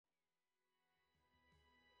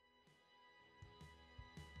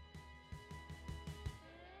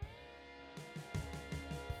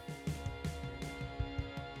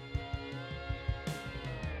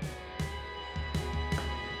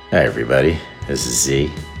Hi everybody, this is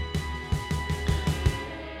Z.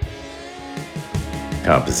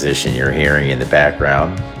 Composition you're hearing in the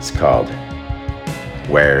background is called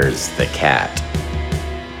Where's the Cat?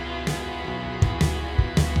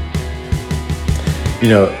 You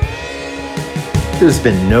know, there's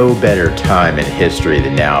been no better time in history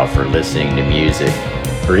than now for listening to music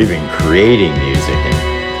or even creating music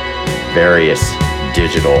and various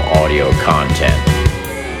digital audio content.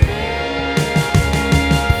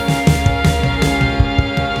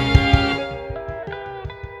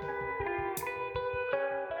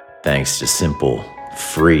 Thanks to simple,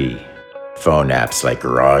 free phone apps like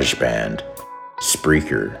GarageBand,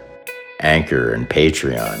 Spreaker, Anchor, and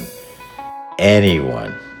Patreon,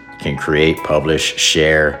 anyone can create, publish,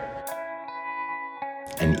 share,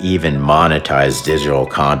 and even monetize digital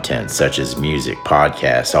content such as music,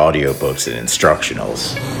 podcasts, audiobooks, and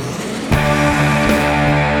instructionals.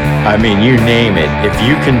 I mean, you name it. If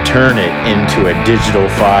you can turn it into a digital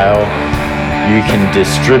file, you can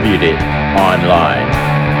distribute it online.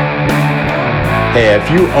 Hey,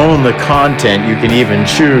 if you own the content, you can even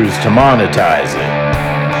choose to monetize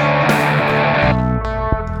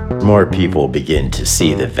it. More people begin to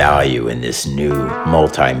see the value in this new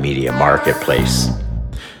multimedia marketplace,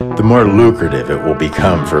 the more lucrative it will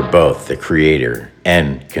become for both the creator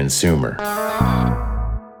and consumer.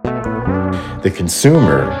 The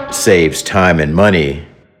consumer saves time and money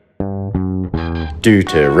due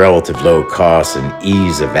to relative low cost and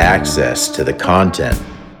ease of access to the content.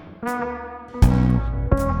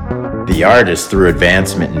 The artist, through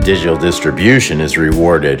advancement in digital distribution, is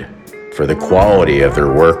rewarded for the quality of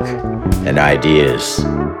their work and ideas.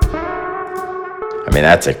 I mean,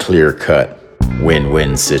 that's a clear-cut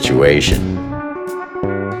win-win situation.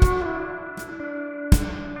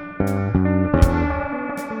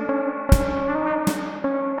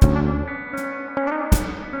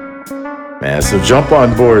 Man, so jump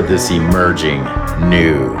on board this emerging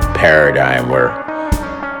new paradigm where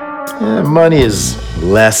money is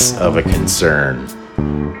less of a concern,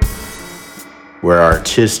 where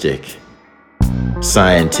artistic,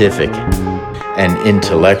 scientific, and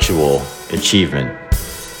intellectual achievement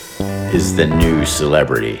is the new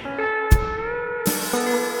celebrity.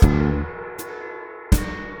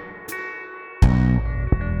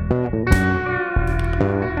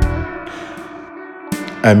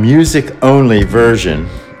 A music-only version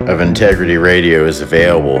of Integrity Radio is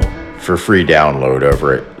available for free download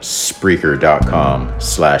over at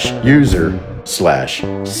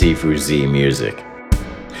Spreaker.com/user/SifuZmusic,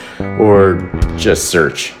 or just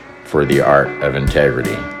search for The Art of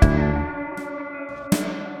Integrity.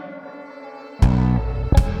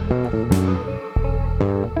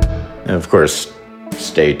 And of course,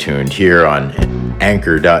 stay tuned here on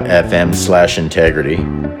Anchor.fm/integrity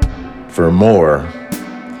for more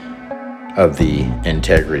of the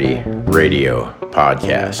Integrity Radio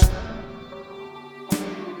podcast.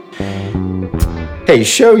 Hey,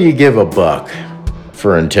 show you give $1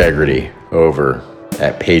 for integrity over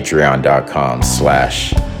at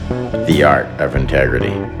patreon.com/The Art of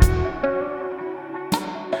Integrity.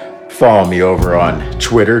 Follow me over on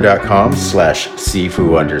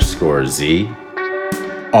twitter.com/Sifu_Z,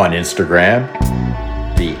 on Instagram,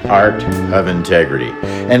 The Art of Integrity.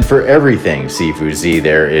 And for everything SifuZ,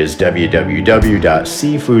 there is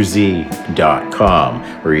www.sifuz.com,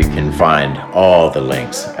 where you can find all the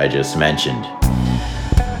links I just mentioned.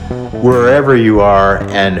 Wherever you are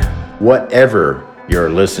and whatever you're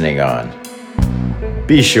listening on,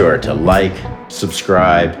 be sure to like,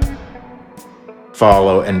 subscribe,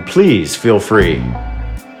 follow, and please feel free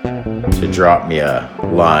to drop me a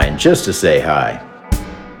line just to say hi.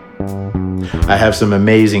 I have some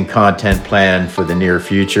amazing content planned for the near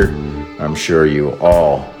future I'm sure you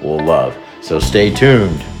all will love. So stay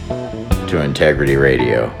tuned to Integrity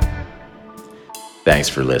Radio. Thanks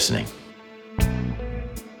for listening.